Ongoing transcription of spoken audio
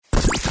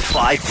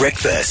5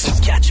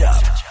 Breakfast. Catch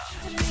up.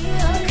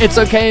 It's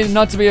okay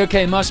not to be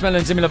okay. Marshmallow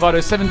and Demi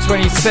Lovato,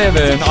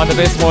 7:27 on the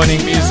best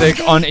morning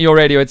music on your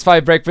radio. It's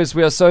 5 Breakfast.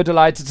 We are so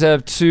delighted to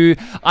have two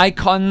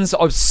icons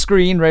of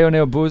screen. Ray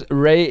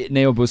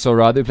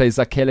Buso, who plays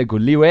Zakele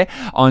Guliwe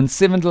on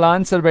 7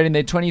 Laan, celebrating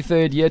their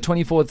 23rd year,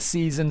 24th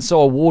season,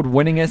 so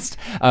award-winningest,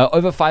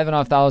 over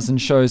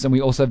 5,500 shows. And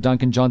we also have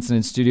Duncan Johnson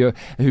in studio,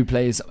 who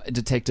plays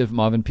Detective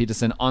Marvin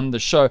Peterson on the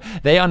show.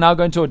 They are now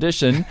going to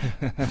audition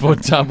for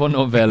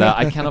Thabonovela.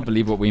 I cannot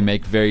believe what we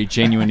make very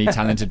genuinely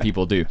talented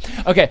people do.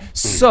 Okay,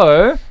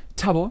 so,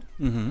 Thabo,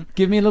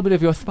 give me a little bit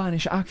of your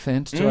Spanish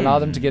accent to allow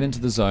them to get into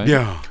the zone.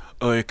 Yeah.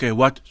 Okay,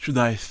 what should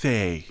I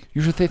say?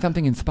 You should say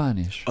something in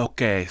Spanish.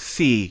 Okay,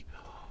 sí.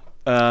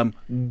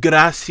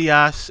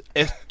 Gracias.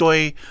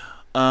 Estoy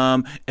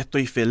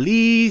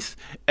feliz.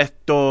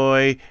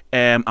 Estoy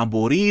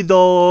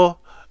aburrido.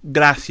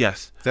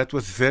 Gracias. That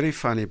was very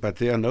funny, but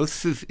there are no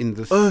th in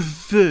this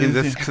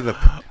clip.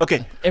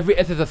 Okay. Every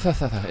Yeah,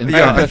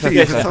 I think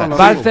it's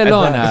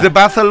Barcelona. the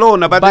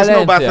Barcelona, but there's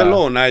no Valencia.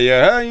 Barcelona.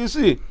 Yeah, you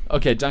see.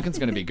 Okay, Duncan's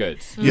going to be good.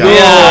 Yeah,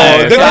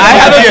 I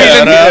have a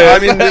feeling. I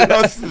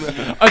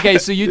mean, Okay,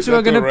 so you two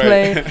are going to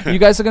play. You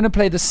guys are going to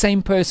play the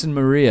same person,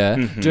 Maria,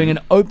 doing an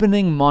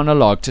opening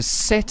monologue to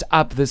set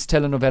up this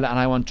telenovela. And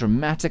I want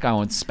dramatic, I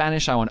want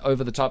Spanish, I want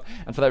over the top.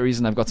 And for that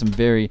reason, I've got some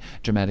very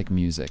dramatic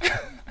music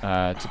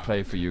to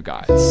play for you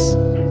guys.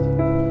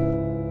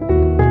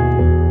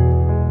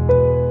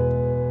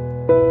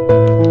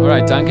 All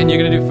right, Duncan, you're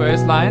going to do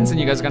first lines, and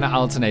you guys are going to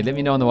alternate. Let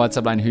me know on the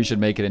WhatsApp line who should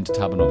make it into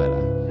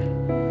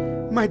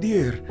Thabonovela. my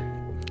dear,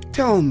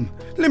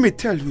 let me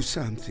tell you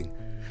something.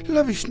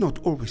 Love is not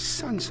always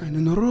sunshine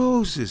and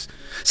roses.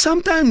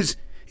 Sometimes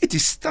it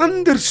is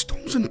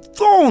thunderstorms and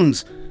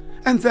thorns.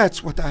 And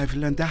that's what I've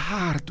learned the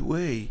hard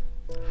way.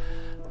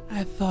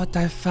 I thought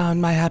I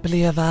found my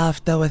happily ever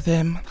after with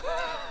him.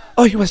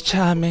 Oh, he was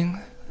charming,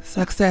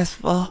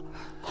 successful,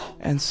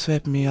 and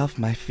swept me off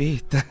my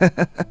feet.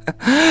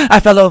 I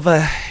fell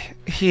over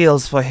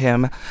heels for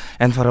him,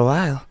 and for a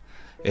while,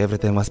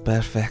 everything was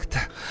perfect.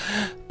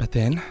 But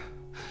then,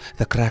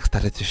 the cracks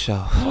started to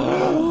show.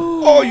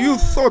 Oh, you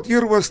thought he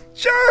was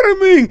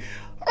charming.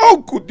 How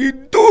could he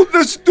do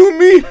this to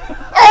me?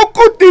 How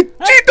could he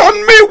cheat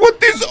on me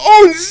with his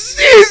own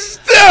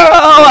sister?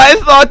 Oh, I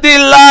thought he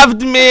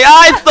loved me.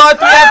 I thought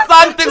we had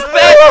something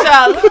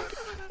special.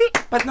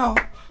 But no,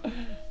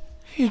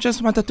 he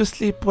just wanted to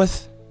sleep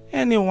with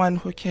anyone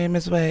who came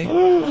his way.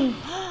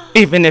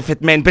 Even if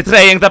it meant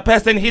betraying the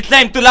person he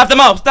claimed to love the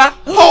most, huh?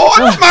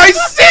 Oh, my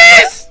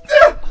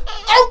sister!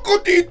 How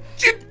could he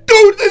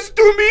do this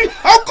to me?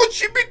 How could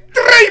she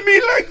betray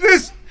me like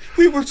this?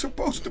 We were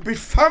supposed to be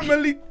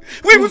family.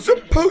 We were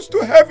supposed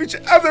to have each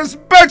other's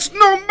backs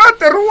no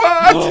matter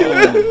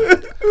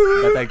what.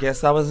 But I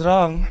guess I was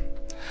wrong.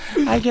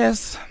 I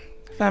guess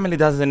family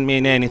doesn't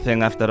mean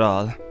anything after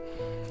all.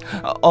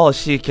 All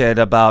she cared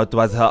about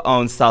was her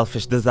own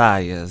selfish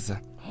desires.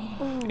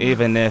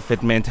 Even if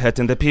it meant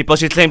hurting the people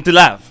she claimed to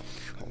love.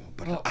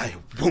 But I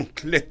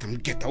won't let them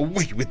get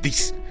away with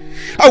this.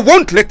 I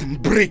won't let them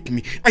break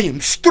me. I am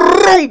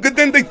stronger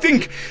than they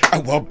think. I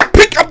will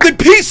pick up the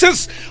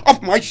pieces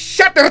of my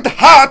shattered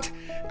heart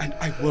and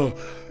I will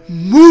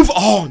move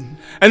on.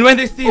 And when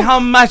they see how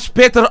much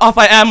better off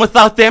I am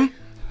without them,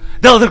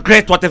 they'll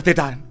regret what have they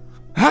done.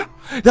 Huh?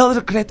 They'll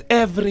regret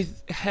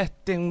everything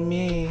hurting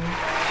me.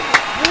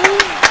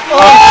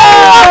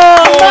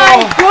 Oh my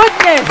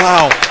goodness!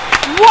 Wow.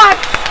 What?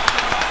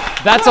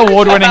 That's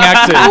award-winning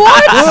acting.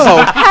 What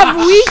have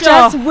we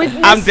just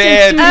witnessed? I'm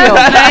dead. In studio?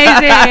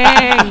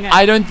 Amazing.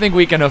 I don't think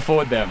we can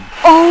afford them.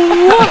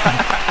 Oh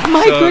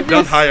my Don't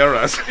goodness. hire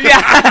us.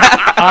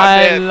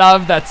 I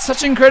love that.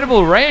 Such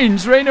incredible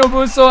range. Ray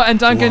Buso and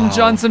Duncan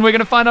Johnson. We're going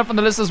to find out from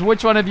the listeners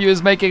which one of you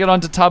is making it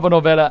onto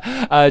Thabonovela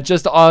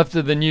just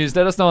after the news.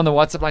 Let us know on the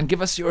WhatsApp line.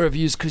 Give us your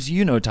reviews because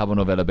you know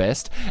Thabonovela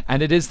best.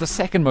 And it is the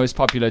second most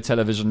popular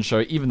television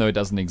show, even though it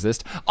doesn't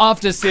exist,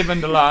 after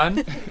 7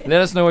 Laan. Let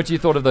us know what you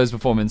thought of those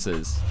performances.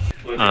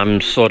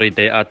 I'm sorry,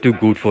 they are too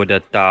good for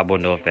the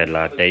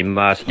Thabonovela. They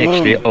must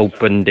actually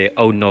open their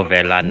own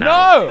novella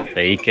now. No!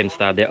 They can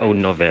start their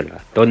own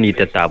novella. Don't need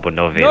the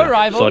Thabonovela. No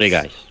rivals. Sorry,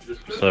 guys.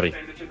 Sorry.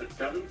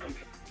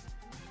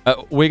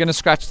 We're going to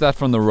scratch that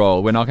from the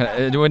roll. We're not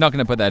going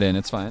to put that in.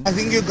 It's fine. I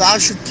think you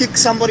guys should kick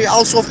somebody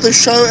else off the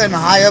show and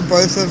hire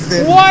both of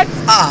them. What?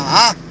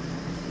 Ah,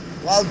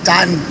 well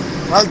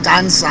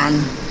done,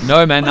 son.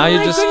 No, man. Now Oh you're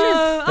my just...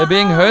 goodness. They're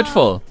being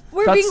hurtful.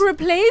 We're That's- being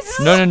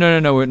replaced? No,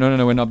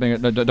 we're not being...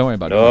 No, don't worry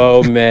about it.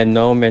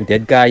 No, man.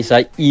 That guys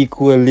are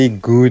equally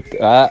good.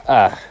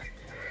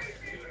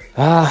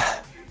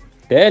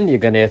 Then you're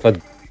gonna have a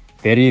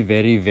very,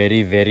 very,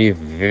 very, very,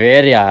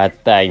 very hard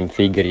time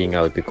figuring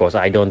out because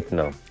I don't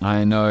know.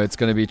 I know, it's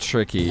going to be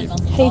tricky.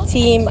 Hey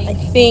team, I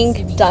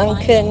think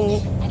Duncan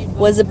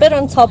was a bit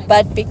on top,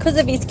 but because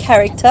of his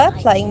character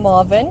playing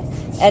Marvin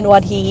and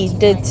what he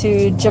did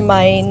to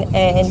Jermaine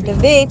and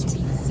David,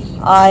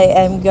 I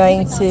am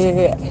going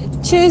to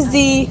choose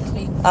the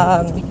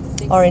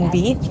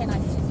R&B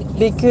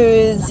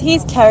because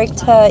his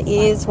character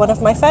is one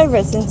of my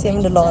favorites in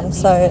Laan.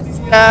 So,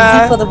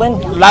 easy for the win.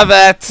 Love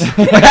it.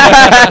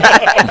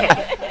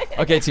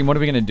 Okay, team, what are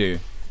we going to do?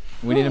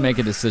 We need to make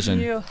a decision.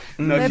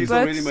 No, she's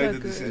already made the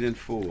decision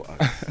for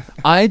us.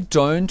 I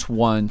don't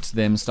want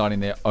them starting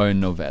their own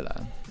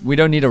novella. We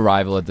don't need a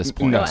rival at this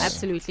point. No,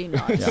 absolutely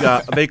not.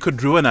 Yeah, they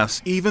could ruin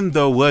us. Even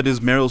though word is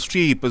Meryl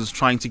Streep is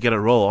trying to get a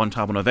role on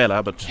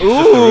Thabonovela, but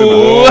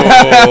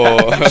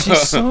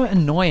She's so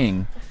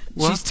annoying.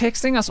 She's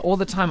texting us all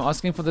the time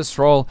asking for this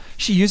role.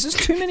 She uses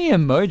too many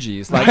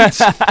emojis. Like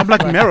I'm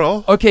like,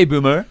 Meryl. Okay,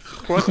 boomer.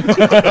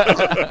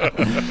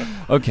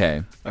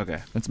 Okay, Okay.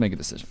 let's make a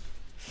decision.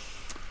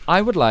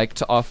 I would like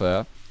to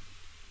offer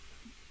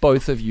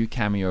both of you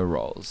cameo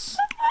roles.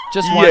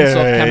 Just one soft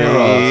cameo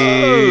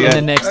roles in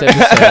the next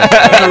episode.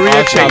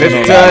 Let's do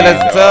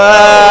it.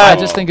 I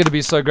just think it'd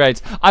be so great.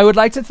 I would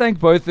like to thank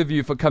both of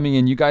you for coming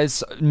in. You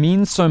guys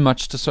mean so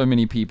much to so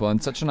many people,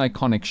 and such an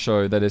iconic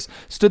show that has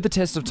stood the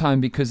test of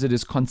time because it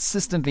has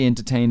consistently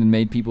entertained and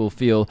made people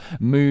feel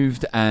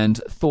moved and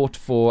thought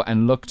for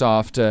and looked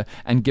after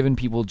and given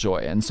people joy.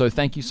 And so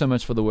thank you so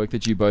much for the work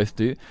that you both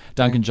do.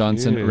 Duncan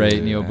Johnson, Ray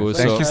Neil Buso.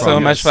 Thank you so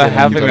from much for Seven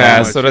having Laan.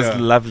 us. It was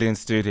lovely in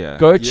studio.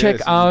 Go Yes, check it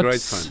was out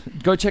great fun.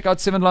 Go check out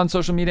Seven Laan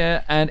social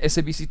media and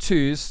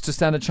SABC2s to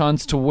stand a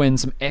chance to win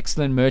some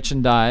excellent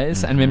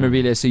merchandise and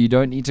memorabilia, so you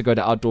don't need to go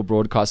to Outdoor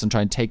Broadcast and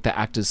try and take the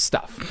actors'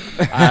 stuff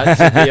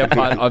to be a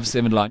part of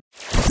Seven Laan.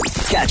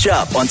 Catch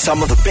up on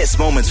some of the best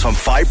moments from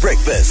 5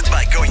 Breakfast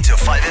by going to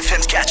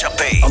 5FM's catch-up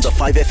page on the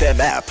 5FM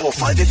app or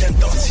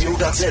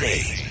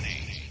 5FM.co.za.